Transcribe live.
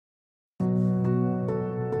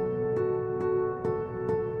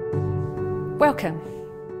Welcome.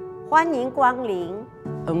 欢迎光临.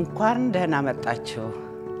 እንኳን ደህና መጣችሁ.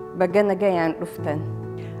 Baganayan Uftan.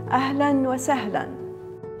 Ahlan wa sahlan.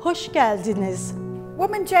 Hoş geldiniz.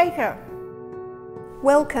 Woman Jacob.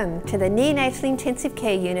 Welcome to the Neonatal Intensive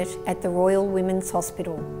Care Unit at the Royal Women's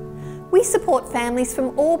Hospital. We support families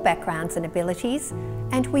from all backgrounds and abilities,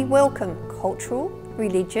 and we welcome cultural,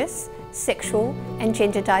 religious, sexual and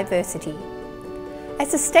gender diversity.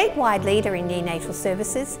 As a statewide leader in neonatal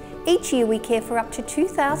services, each year we care for up to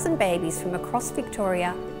 2,000 babies from across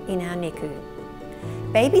Victoria in our NICU.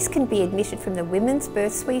 Babies can be admitted from the Women's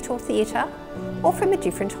Birth Suite or theatre, or from a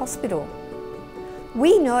different hospital.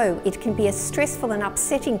 We know it can be a stressful and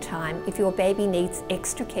upsetting time if your baby needs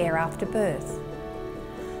extra care after birth.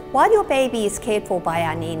 While your baby is cared for by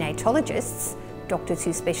our neonatologists, doctors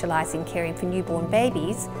who specialise in caring for newborn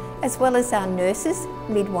babies, as well as our nurses,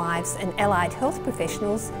 midwives and allied health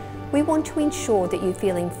professionals, we want to ensure that you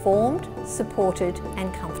feel informed, supported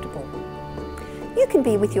and comfortable. You can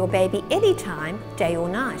be with your baby anytime, day or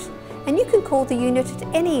night, and you can call the unit at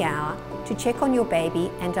any hour to check on your baby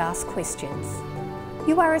and ask questions.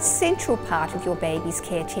 You are a central part of your baby's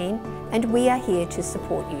care team, and we are here to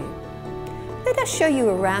support you. Let us show you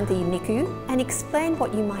around the NICU and explain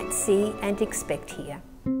what you might see and expect here.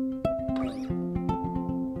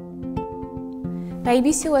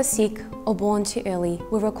 Babies who are sick or born too early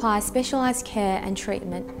will require specialised care and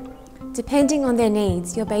treatment. Depending on their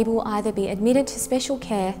needs, your baby will either be admitted to special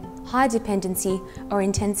care, high dependency or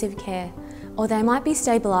intensive care, or they might be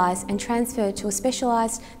stabilised and transferred to a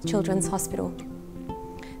specialised children's hospital.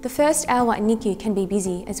 The first hour at NICU can be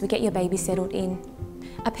busy as we get your baby settled in.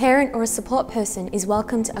 A parent or a support person is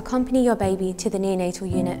welcome to accompany your baby to the neonatal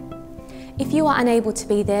unit. If you are unable to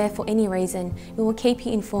be there for any reason, we will keep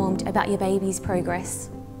you informed about your baby's progress.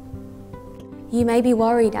 You may be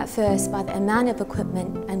worried at first by the amount of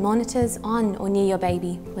equipment and monitors on or near your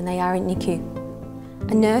baby when they are in NICU.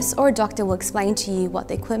 A nurse or a doctor will explain to you what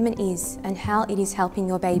the equipment is and how it is helping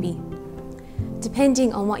your baby.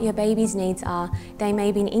 Depending on what your baby's needs are, they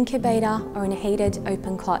may be in an incubator or in a heated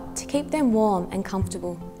open cot to keep them warm and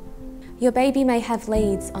comfortable. Your baby may have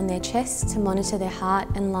leads on their chest to monitor their heart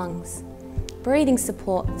and lungs, breathing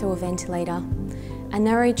support through a ventilator, a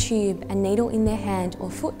narrow tube and needle in their hand or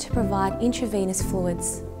foot to provide intravenous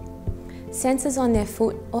fluids, sensors on their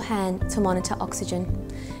foot or hand to monitor oxygen,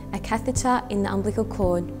 a catheter in the umbilical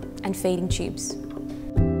cord and feeding tubes.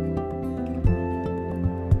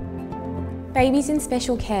 Babies in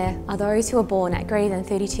special care are those who are born at greater than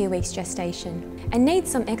 32 weeks gestation and need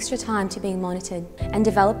some extra time to be monitored and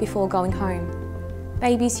develop before going home.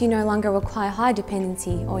 Babies who no longer require high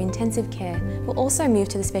dependency or intensive care will also move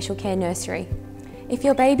to the special care nursery. If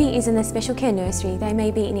your baby is in the special care nursery, they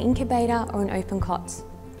may be in an incubator or an open cot.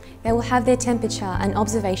 They will have their temperature and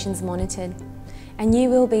observations monitored, and you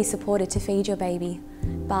will be supported to feed your baby,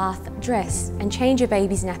 bath, dress and change your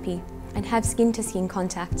baby's nappy and have skin-to-skin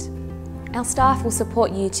contact. Our staff will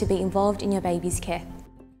support you to be involved in your baby's care.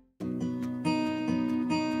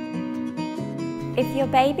 If your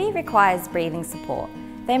baby requires breathing support,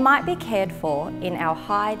 they might be cared for in our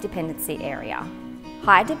high dependency area.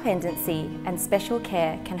 High dependency and special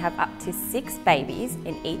care can have up to 6 babies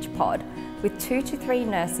in each pod, with 2 to 3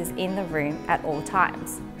 nurses in the room at all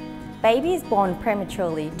times. Babies born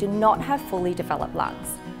prematurely do not have fully developed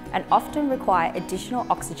lungs and often require additional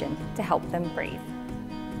oxygen to help them breathe.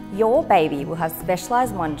 Your baby will have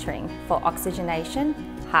specialised monitoring for oxygenation,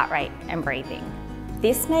 heart rate and breathing.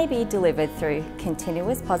 This may be delivered through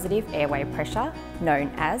continuous positive airway pressure,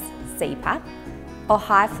 known as CPAP, or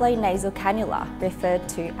high flow nasal cannula, referred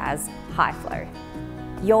to as high flow.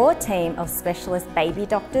 Your team of specialist baby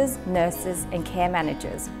doctors, nurses and care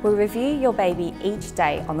managers will review your baby each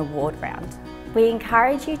day on the ward round. We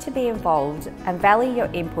encourage you to be involved and value your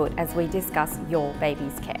input as we discuss your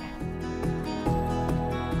baby's care.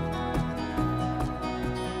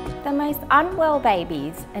 The most unwell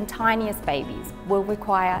babies and tiniest babies will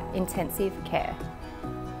require intensive care.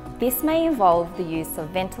 This may involve the use of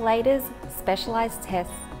ventilators, specialised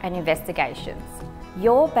tests and investigations.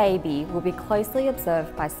 Your baby will be closely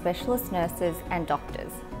observed by specialist nurses and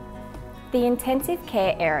doctors. The intensive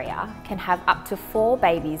care area can have up to 4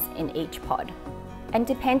 babies in each pod, and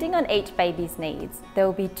depending on each baby's needs, there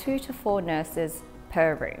will be 2 to 4 nurses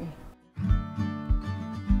per room.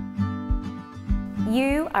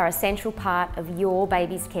 You are a central part of your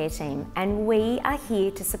baby's care team, and we are here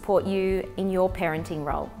to support you in your parenting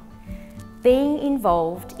role. Being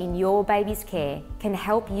involved in your baby's care can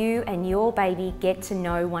help you and your baby get to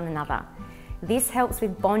know one another. This helps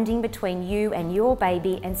with bonding between you and your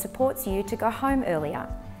baby and supports you to go home earlier.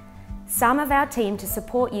 Some of our team to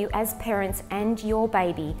support you as parents and your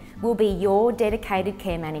baby will be your dedicated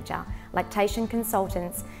care manager, lactation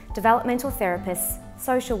consultants, developmental therapists,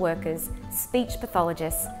 social workers, speech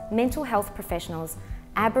pathologists, mental health professionals,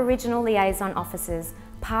 Aboriginal liaison officers,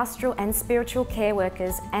 pastoral and spiritual care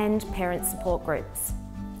workers, and parent support groups.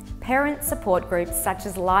 Parent support groups such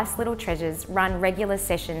as Life's Little Treasures run regular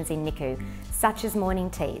sessions in NICU, such as morning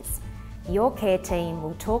teas. Your care team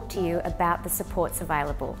will talk to you about the supports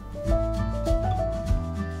available.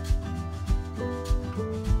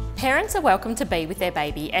 Parents are welcome to be with their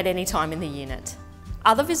baby at any time in the unit.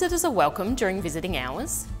 Other visitors are welcome during visiting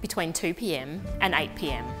hours, between 2 p.m. and 8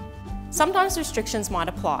 p.m. Sometimes restrictions might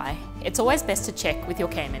apply. It's always best to check with your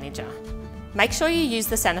care manager. Make sure you use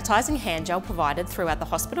the sanitising hand gel provided throughout the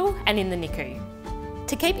hospital and in the NICU.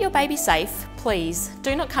 To keep your baby safe, please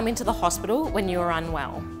do not come into the hospital when you are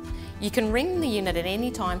unwell. You can ring the unit at any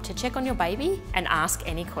time to check on your baby and ask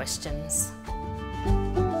any questions.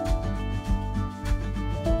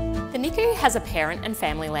 The NICU has a parent and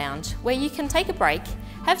family lounge where you can take a break,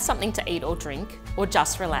 have something to eat or drink, or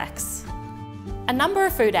just relax. A number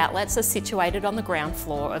of food outlets are situated on the ground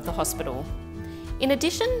floor of the hospital. In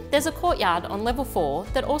addition, there's a courtyard on level 4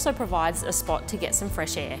 that also provides a spot to get some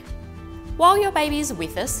fresh air. While your baby is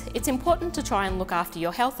with us, it's important to try and look after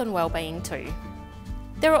your health and well-being too.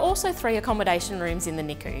 There are also 3 accommodation rooms in the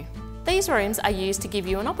NICU. These rooms are used to give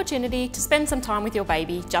you an opportunity to spend some time with your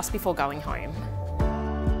baby just before going home.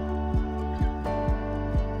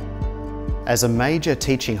 As a major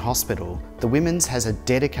teaching hospital, the Women's has a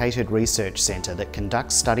dedicated research centre that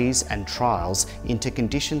conducts studies and trials into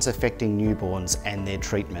conditions affecting newborns and their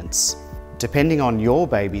treatments. Depending on your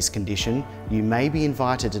baby's condition, you may be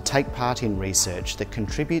invited to take part in research that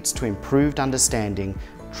contributes to improved understanding,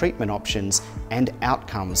 treatment options and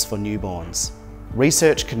outcomes for newborns.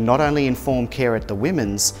 Research can not only inform care at the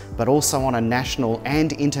Women's, but also on a national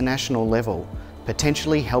and international level,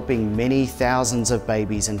 potentially helping many thousands of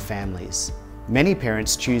babies and families. Many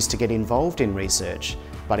parents choose to get involved in research,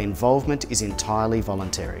 but involvement is entirely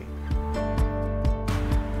voluntary.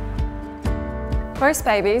 Most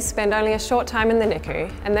babies spend only a short time in the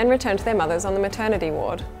NICU and then return to their mothers on the maternity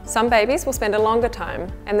ward. Some babies will spend a longer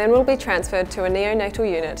time and then will be transferred to a neonatal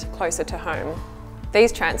unit closer to home.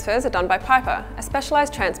 These transfers are done by Piper, a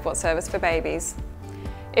specialised transport service for babies.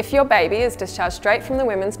 If your baby is discharged straight from the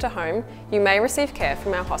Women's to home, you may receive care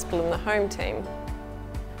from our hospital in the home team.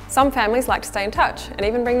 Some families like to stay in touch and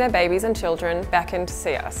even bring their babies and children back in to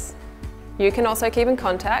see us. You can also keep in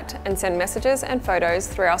contact and send messages and photos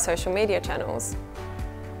through our social media channels.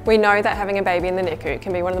 We know that having a baby in the NICU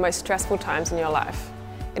can be one of the most stressful times in your life.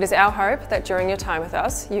 It is our hope that during your time with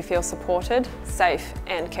us, you feel supported, safe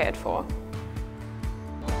and cared for.